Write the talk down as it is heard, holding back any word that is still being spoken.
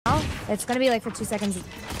It's gonna be like for 2 seconds.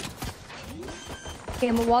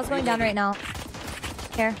 Okay, my wall's going down right now.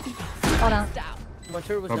 Here. Hold on. One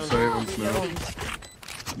turret was Top down. side, one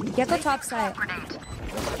snow. Get the top side. Bottom.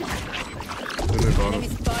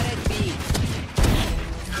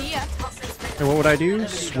 And what would I do?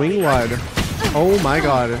 Swing wide. Oh my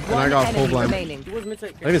god. And I got full blind. I didn't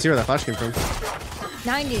even see where that flash came from.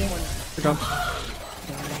 90. Good job.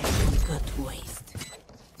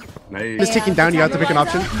 Nice. Just taking down, you have to pick an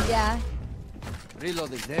option. Yeah.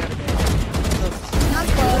 Reloading there. Not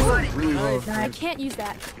close. Really low. No, I can't use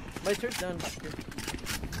that. My turret's down.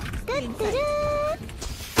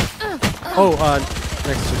 Oh,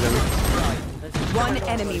 next to Jimmy. One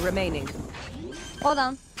enemy remaining. Hold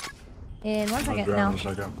on. In 1 second now.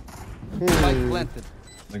 Spike Hmm. planted.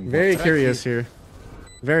 Very curious here.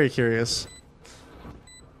 Very curious.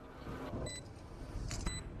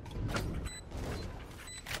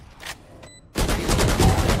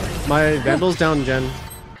 My Vandal's down, Gen.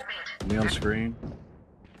 Me on screen.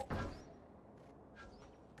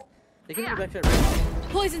 They can go back to that.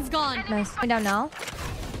 Poison's gone. Nice. Going down now.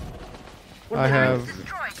 I have.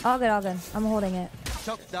 All good, all good. I'm holding it.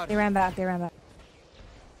 They ran back, they ran back.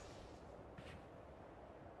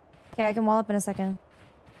 Okay, I can wall up in a second.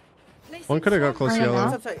 One could have got close to Oh, yeah, yellow.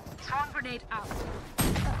 now? Upside.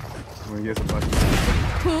 I'm gonna get some bucket.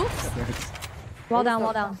 Wall down,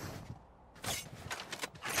 wall down.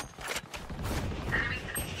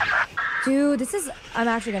 Dude, this is... I'm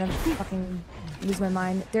actually gonna fucking lose my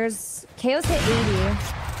mind. There's... KO's hit 80.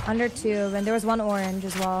 Under 2, and there was 1 orange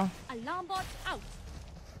as well. Alarm bot out.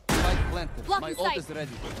 Spike planted. Block My in ult sight. is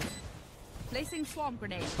ready. Placing swarm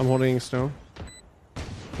grenade. I'm holding snow.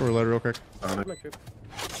 Reload real quick. My turret.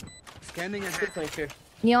 Scanning ahead. Good flank here.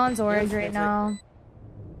 Neon's orange Yeah, right that's right. now.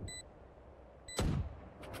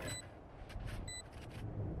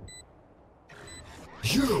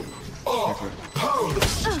 You are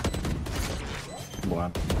powerless.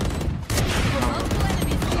 Blind. Multiple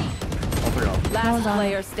enemies lead. I'll figure out. Last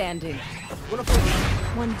player standing.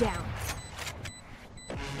 One down.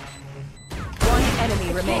 One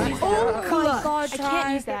enemy remaining. Oh my god, I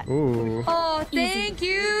can't use that. Ooh. Oh, thank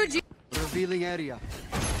you, G. Revealing area.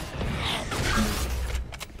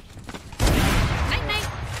 Night night.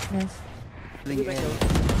 Nice. Revealing area.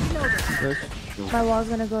 Nice. My wall's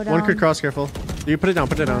gonna go down. One could cross, careful. You put it down,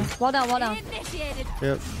 put it down. Wall down, wall down. Initiated.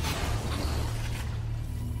 Yep.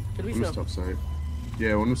 Could we One was snow? top side.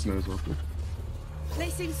 Yeah, one was snow as well.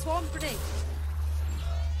 Placing swarm grenade.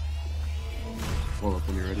 Wall up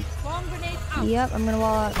when you're ready. Swarm grenade out. Yep, I'm gonna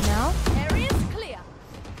wall up now. Area's clear.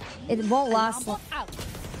 It won't last. Alarm bot out.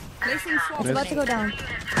 Placing swarm It's about to go down.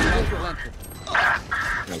 Spike planted.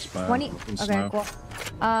 Got spy. 20. Open Okay, snow. cool.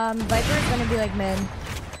 Viper's gonna be like mid.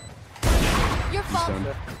 Your fault.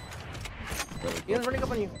 Done. Ian's running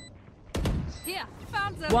up on you. Here.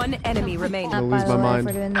 Found them. One enemy remaining. I'll By lose the my way, mind.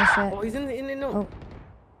 for doing this shit. Oh, he's in no. Oh.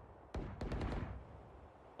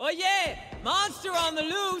 Oh yeah! Monster on the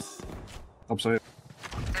loose! Upside.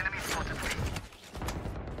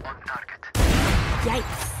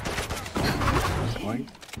 Yikes. Flank.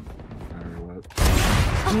 Or what?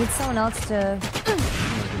 I need someone else to.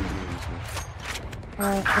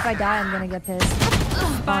 If I die, I'm gonna get pissed.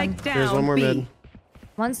 Spike down. There's one more B. mid.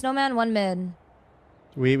 One snowman, one mid.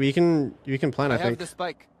 We can plan, I I have think. the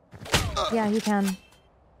spike. Yeah, you can.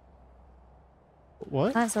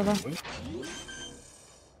 What? Alright, Silva.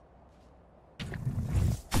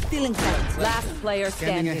 Stealing sight. Last player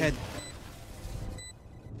Scanning standing. ahead.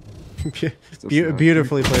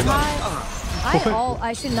 Beautifully played.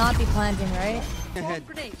 I should not be planting, right? Swarm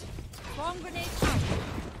grenade. Swarm grenade out.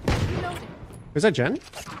 Reloading. Is that Jen?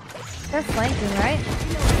 They're flanking, right?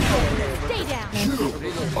 Stay down. You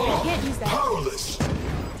Can't use are that. powerless.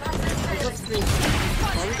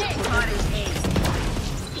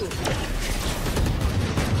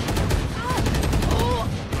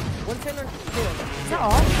 One center. Is that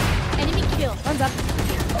all? Enemy kill. One's up.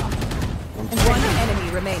 One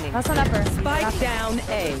enemy remaining. That's not upper. Spike down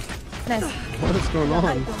A. Nice. What is going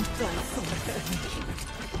on?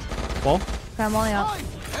 Wall? Okay, I'm walling up.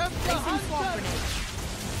 Placing swarm grenade.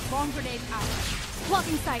 Swarm grenade out.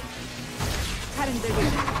 Blocking sight. Cutting their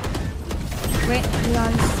vision. Wait,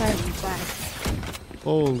 Neon's side.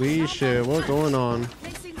 Holy shit, what's going on?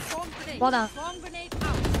 Placing swarm grenade. Well done. Swarm grenade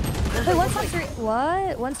out. Wait, one's top screen.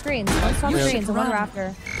 What? One screen. One's top Yeah. screens and one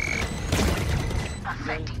rafter.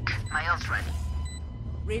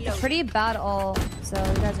 It's pretty bad all, so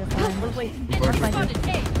you guys are fine. We're flanking.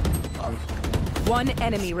 Hey. One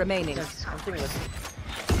enemy remaining. I'm thinking this.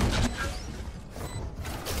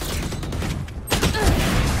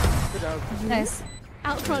 Good job. Nice.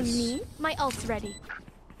 Outrun me. My ult's ready.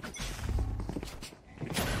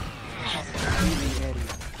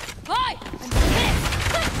 Bye!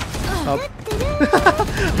 Up.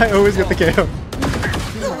 I always get the KO.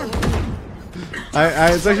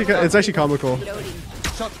 It's actually comical.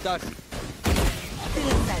 Shot dart.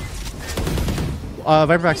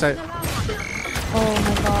 Viper backside. Oh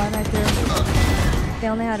my god, I threw. They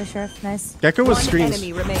only had a sheriff. Nice. Gecko was One screens.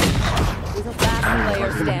 enemy remaining. Last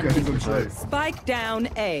player standing. Inside. Spike down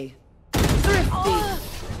A.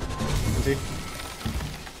 Thrifty.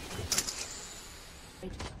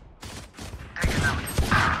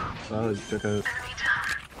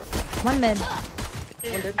 One mid.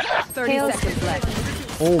 30 KO's seconds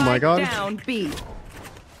left. Oh my Spike god. down B.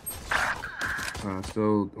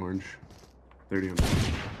 Still orange. 30 on.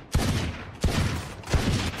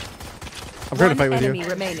 I'm trying to fight One with enemy you.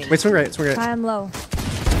 remaining. Wait, swing right, swing right. I am low.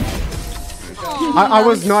 I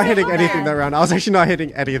was not hitting anything that round. I was actually not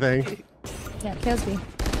hitting anything. Yeah, KO's B.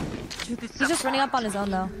 He's just running up on his own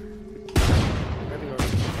though.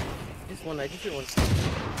 Just one, I just hit one.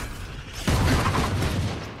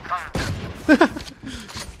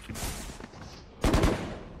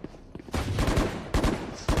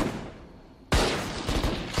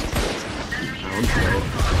 I'm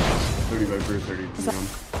 30 Viper, 30 Neon.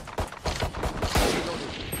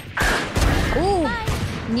 Ooh!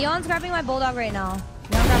 Neon's grabbing my bulldog right now.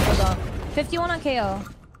 Neon grab bulldog. 51 on KO.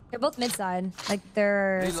 They're both mid side. Like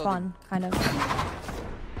they're spawn, kind of.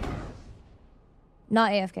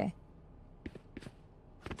 Not AFK.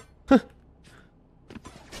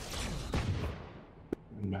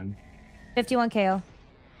 Man, 51 KO.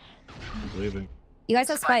 I'm leaving. You guys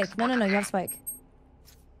have spike. No, you have spike.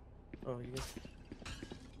 Oh, you guys.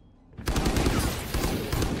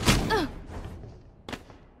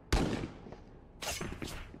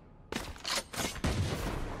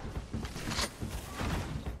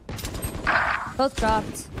 Both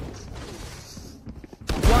dropped.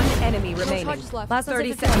 One enemy remaining. Left. Last 30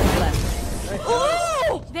 one's seconds left.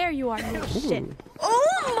 Oh! There you are. No shit.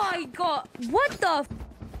 Oh my god! What the?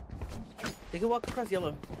 They can walk across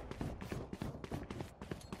yellow.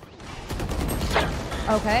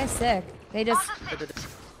 Okay, sick. They just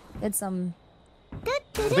did some. I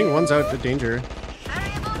think one's out to danger.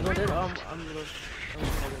 I'm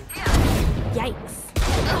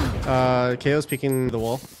Yikes. KO's peeking the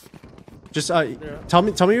wall. Just tell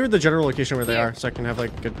me the general location where they are so I can have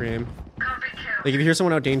like good pre-aim. Like if you hear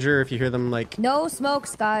someone out danger, if you hear them like No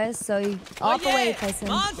smokes, guys. So you off away, Tyson.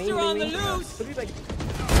 Monster on the loose!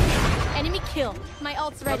 Enemy kill. My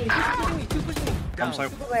ult's ready. I'm sorry.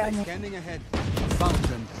 Scanning ahead. Found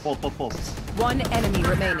them. Pull. One enemy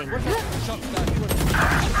remaining. Yeah,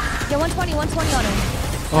 120 on him.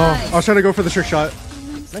 oh, I was trying to go for the trick shot.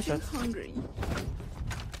 Nice shot.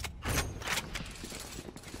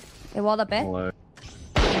 They walled up, eh?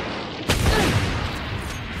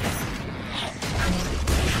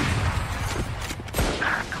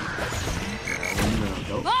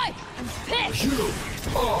 Bye! I'm pissed! You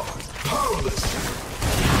are powerless.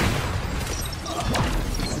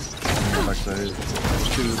 Backside.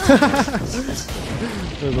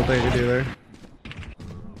 There's nothing to do there.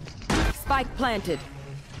 Spike planted.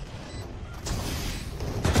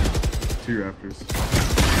 2 rafters.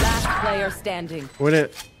 Last player standing. Win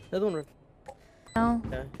it. The other one ripped. No,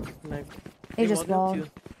 Yeah, knife. they just walled.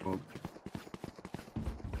 Well,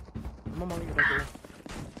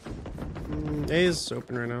 A is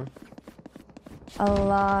open right now. A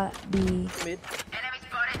lot B. Mid.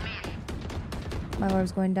 My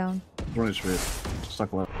orb's going down. Running straight.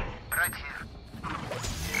 Stuck left. I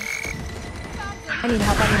need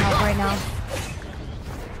help right now.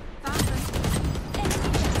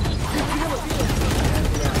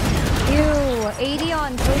 Ew, 80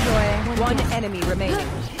 on Killjoy. One enemy remaining.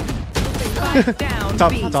 Spike down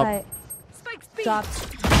Top, B. top. Outside.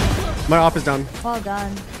 Dropped. My op is down. Well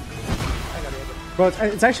done. Bro,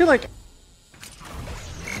 it's actually like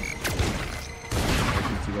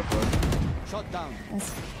Shot down.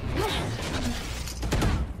 Nice.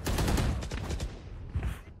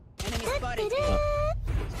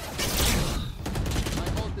 My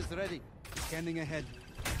ult is ready. Scanning ahead.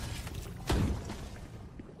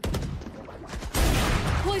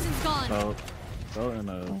 Poison's gone. Oh, and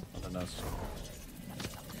a nest.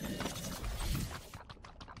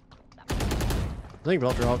 I think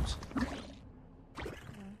belt dropped.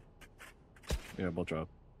 Yeah, both drop.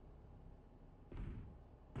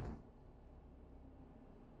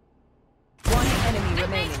 One enemy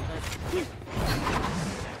remaining.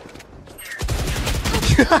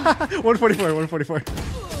 144.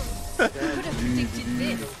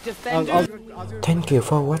 Defender. Thank you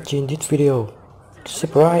for watching this video.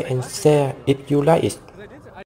 Subscribe and share if you like it.